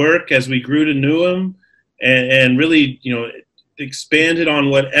by his work as we grew to know him, and really, expanded on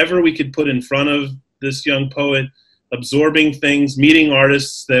whatever we could put in front of this young poet, absorbing things, meeting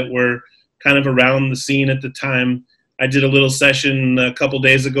artists that were kind of around the scene at the time. I did a little session a couple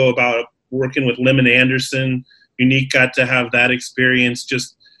days ago about working with Lemon Anderson. Unique got to have that experience.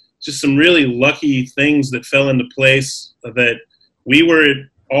 Just some really lucky things that fell into place that we were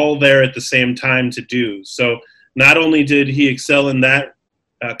all there at the same time to do. So not only did he excel in that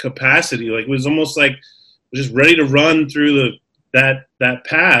capacity, like it was almost like just ready to run through that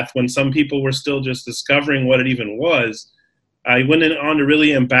path when some people were still just discovering what it even was. He went on to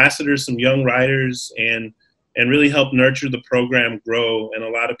really ambassador some young writers and really help nurture the program grow, and a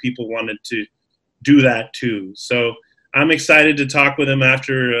lot of people wanted to do that too. So I'm excited to talk with him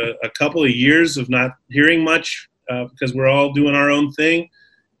after a couple of years of not hearing much because we're all doing our own thing.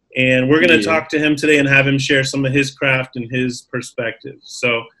 And we're going to talk to him today and have him share some of his craft and his perspective.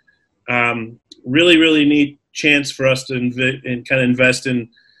 So really, really neat chance for us to kind of invest in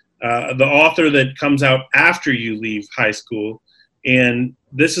the author that comes out after you leave high school. And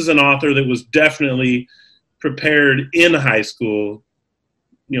this is an author that was definitely prepared in high school,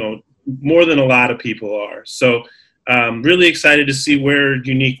 more than a lot of people are. So really excited to see where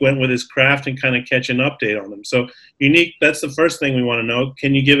Unique went with his craft and kind of catch an update on him. So Unique, that's the first thing we want to know.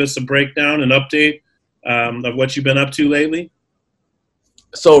 Can you give us a breakdown, an update of what you've been up to lately?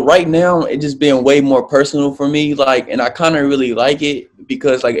 So right now, it's just been way more personal for me, and I kind of really like it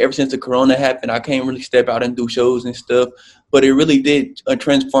because, ever since the corona happened, I can't really step out and do shows and stuff, but it really did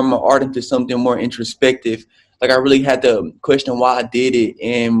transform my art into something more introspective. I really had to question why I did it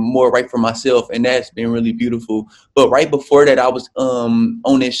and more write for myself, and that's been really beautiful. But right before that, I was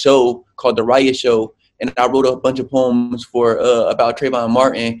on this show called The Riot Show, and I wrote a bunch of poems about Trayvon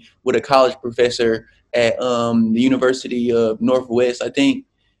Martin with a college professor at the University of Northwest, I think,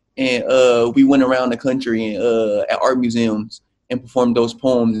 and we went around the country at art museums and performed those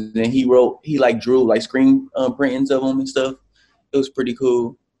poems. And he drew screen printings of them and stuff. It was pretty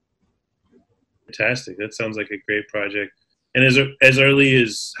cool. Fantastic! That sounds like a great project. And as early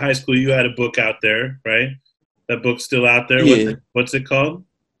as high school, you had a book out there, right? That book's still out there. Yeah. What's it called?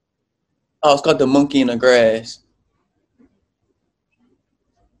 Oh, it's called The Monkey in the Grass.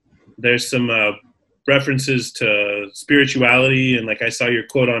 There's some references to spirituality, and I saw your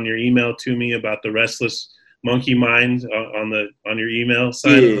quote on your email to me about the restless monkey mind on your email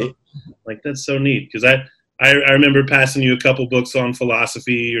side. Yeah. That's so neat, because I remember passing you a couple books on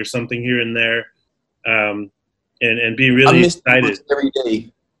philosophy or something here and there, and being really excited. Every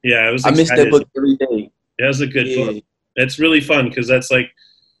day. Yeah, I was. I missed that book every day. That was a good book. It's really fun because that's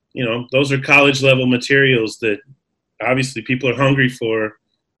those are college level materials that obviously people are hungry for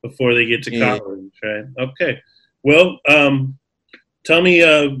before they get to college, right? Okay. Well, tell me,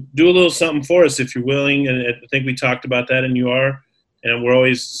 do a little something for us if you're willing. And I think we talked about that, and you are. And we're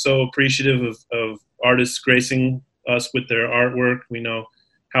always so appreciative of artists gracing us with their artwork. We know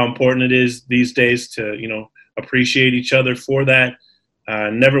how important it is these days to, appreciate each other for that.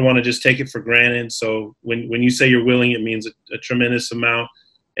 Never want to just take it for granted. So when you say you're willing, it means a tremendous amount.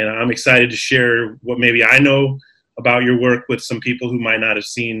 And I'm excited to share what maybe I know about your work with some people who might not have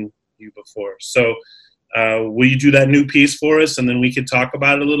seen you before. So will you do that new piece for us, and then we could talk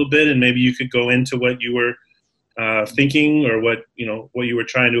about it a little bit, and maybe you could go into what you were thinking, or what you were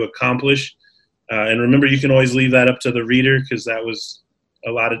trying to accomplish. And remember, you can always leave that up to the reader, because that was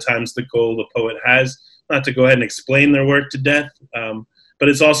a lot of times the goal the poet has, not to go ahead and explain their work to death, but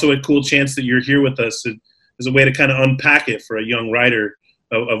it's also a cool chance that you're here with us as a way to kind of unpack it for a young writer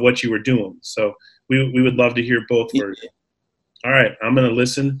of what you were doing. So we would love to hear both versions. All right, I'm going to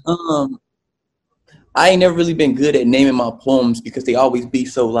listen. I ain't never really been good at naming my poems because they always be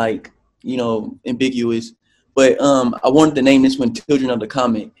so, like, ambiguous. But I wanted to name this one Children of the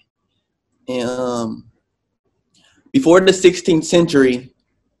Comet. And before the 16th century,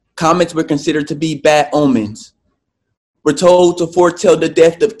 comets were considered to be bad omens. We're told to foretell the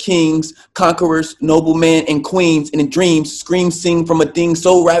death of kings, conquerors, noblemen, and queens, and in dreams, screams sing from a thing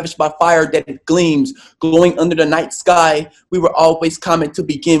so ravished by fire that it gleams. Glowing under the night sky, we were always comet to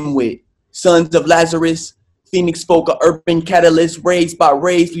begin with. Sons of Lazarus, Phoenix spoke, a urban catalyst, raised by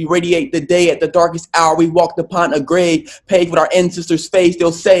rays, we radiate the day. At the darkest hour, we walked upon a grave, paved with our ancestors' face.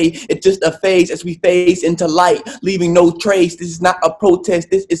 They'll say it's just a phase as we phase into light, leaving no trace. This is not a protest,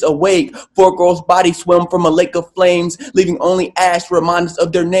 this is a wake. 4 girls' bodies swim from a lake of flames, leaving only ash to remind us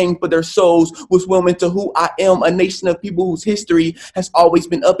of their names, but their souls will swim into who I am, a nation of people whose history has always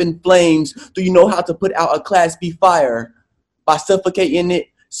been up in flames. Do you know how to put out a Class B fire? By suffocating it,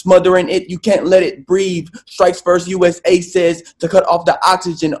 smothering it, you can't let it breathe. Strikes first, USA says, to cut off the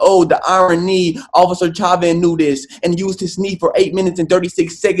oxygen. Oh, the irony. Officer Chavez knew this and used his knee for 8 minutes and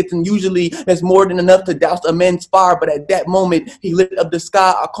 36 seconds. And usually that's more than enough to douse a man's fire. But at that moment, he lit up the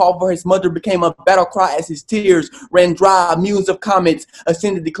sky. A call for his mother became a battle cry as his tears ran dry. Millions of comets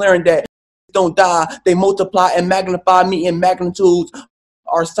ascended, declaring that don't die. They multiply and magnify me in magnitudes.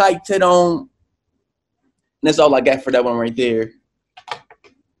 Our sight set on. And that's all I got for that one right there.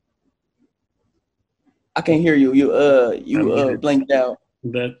 I can't hear you. You blanked out.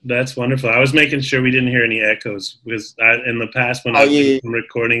 That's wonderful. I was making sure we didn't hear any echoes, because in the past when I've done some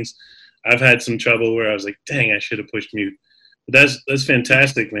recordings, I've had some trouble where I was like, dang, I should have pushed mute. But that's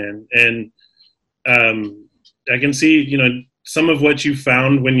fantastic, man. And I can see, some of what you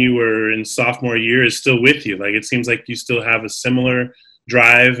found when you were in sophomore year is still with you. Like, it seems like you still have a similar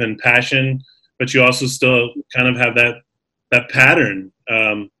drive and passion, but you also still kind of have that pattern.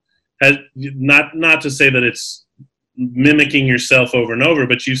 Not to say that it's mimicking yourself over and over,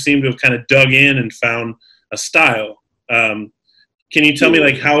 but you seem to have kind of dug in and found a style. Can you tell me,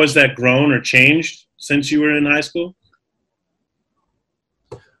 like, how has that grown or changed since you were in high school?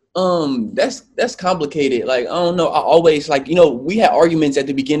 That's complicated. Like, I don't know. I always, like, we had arguments at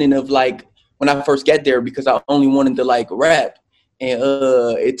the beginning of, like, when I first got there, because I only wanted to, like, rap. And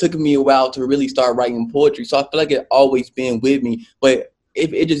it took me a while to really start writing poetry. So I feel like it always been with me. But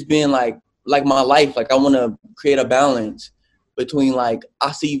it just been like my life. Like, I want to create a balance between, like,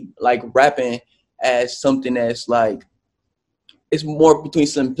 I see, like, rapping as something that's, like, it's more between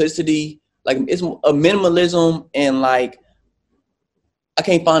simplicity, like, it's a minimalism, and, like, I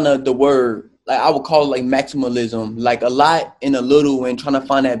can't find the word. Like, I would call it, like, maximalism, like a lot and a little, and trying to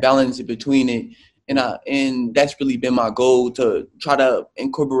find that balance in between it. And that's really been my goal, to try to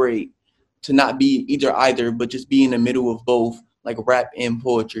incorporate, to not be either, but just be in the middle of both, like rap and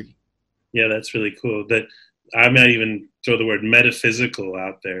poetry. Yeah, that's really cool. That I might even throw the word metaphysical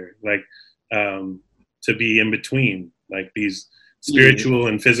out there, like to be in between, like these spiritual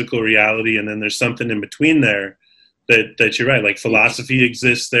and physical reality, and then there's something in between there that you're right. Like, philosophy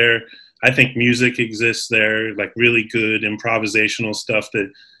exists there. I think music exists there, like really good improvisational stuff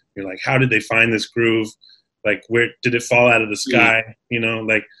that you're like, how did they find this groove? Like, where did it fall out of the sky?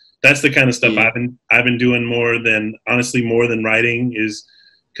 Like, that's the kind of stuff I've been doing more than writing, is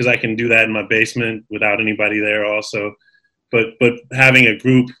because I can do that in my basement without anybody there also. But having a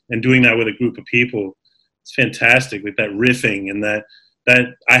group and doing that with a group of people, it's fantastic, with that riffing, and that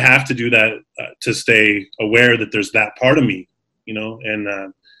I have to do that to stay aware that there's that part of me,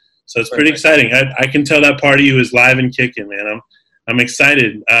 and so it's pretty exciting. I can tell that part of you is live and kicking, man. I'm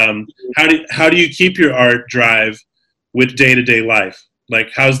excited. How do you keep your art drive with day-to-day life? Like,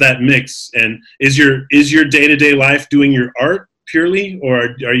 how's that mix? And is your day-to-day life doing your art purely,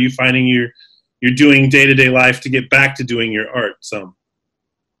 or are you finding you're doing day-to-day life to get back to doing your art some?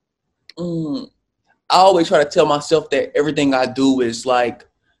 I always try to tell myself that everything I do is, like,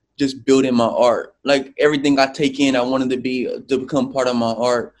 just building my art. Like, everything I take in, I want it to become part of my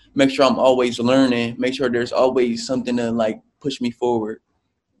art. Make sure I'm always learning. Make sure there's always something to, like, push me forward.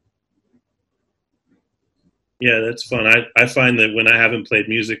 Yeah, that's fun. I find that when I haven't played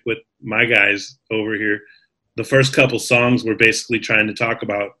music with my guys over here, the first couple songs were basically trying to talk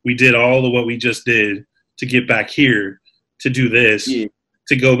about, we did all of what we just did to get back here, to do this,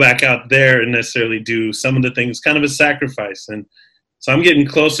 to go back out there and necessarily do some of the things, kind of a sacrifice. And so I'm getting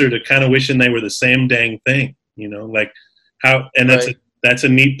closer to kind of wishing they were the same dang thing, you know, like how, and that's a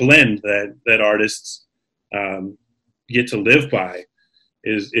neat blend that artists get to live by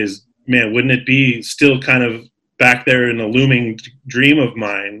is, man, wouldn't it be still kind of back there in a looming dream of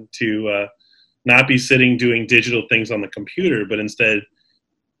mine to not be sitting doing digital things on the computer, but instead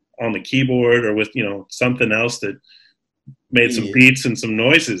on the keyboard or with, you know, something else that made some beats and some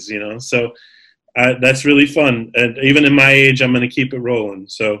noises, you know. So that's really fun. And even in my age, I'm going to keep it rolling.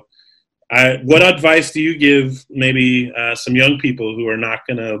 So what advice do you give maybe some young people who are not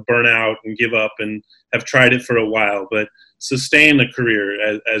going to burn out and give up and have tried it for a while, but sustain a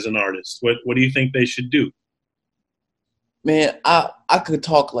career as an artist? What do you think they should do? Man, I could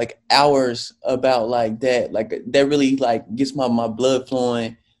talk like hours about like that. Like that really like gets my blood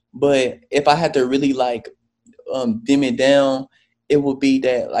flowing. But if I had to really like dim it down, it would be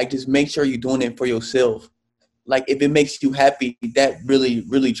that like just make sure you're doing it for yourself. Like if it makes you happy, that really,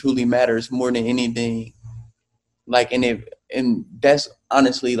 really, truly matters more than anything. Like and that's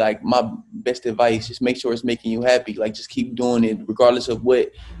honestly like my best advice. Just make sure it's making you happy. Like just keep doing it regardless of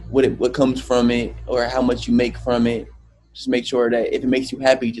what comes from it or how much you make from it. Just make sure that if it makes you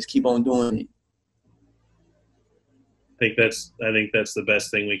happy, just keep on doing it. I think that's the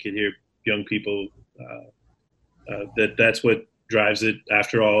best thing we could hear young people. That's what drives it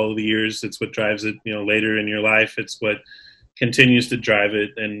after all the years. It's what drives it, you know, later in your life. It's what continues to drive it.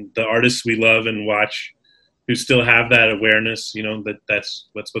 And the artists we love and watch who still have that awareness, you know, that's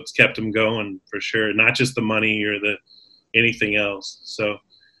what's kept them going for sure. Not just the money or anything else. So.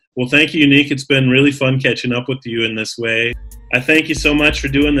 Well, thank you, Unique. It's been really fun catching up with you in this way. I thank you so much for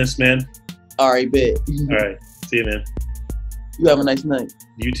doing this, man. All right, bet. All right. See you, man. You have a nice night.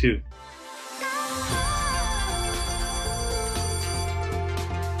 You too.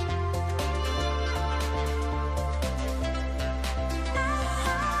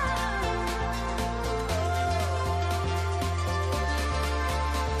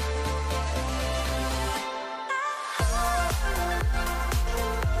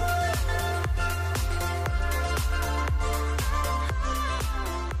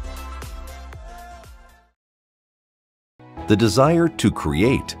 The desire to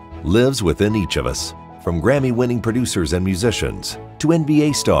create lives within each of us. From Grammy-winning producers and musicians, to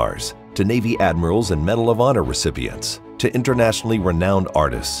NBA stars, to Navy admirals and Medal of Honor recipients, to internationally renowned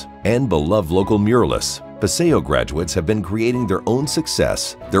artists, and beloved local muralists, Paseo graduates have been creating their own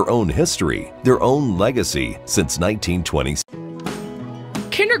success, their own history, their own legacy since 1920.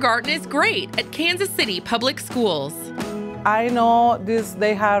 Kindergarten is great at Kansas City Public Schools. I know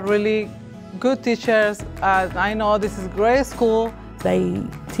they have really good teachers. I know this is a great school. They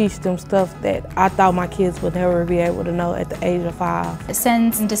teach them stuff that I thought my kids would never be able to know at the age of 5.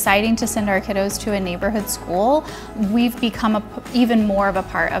 Since deciding to send our kiddos to a neighborhood school, we've become even more of a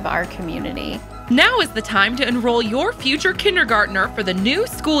part of our community. Now is the time to enroll your future kindergartner for the new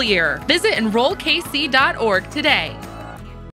school year. Visit enrollkc.org today.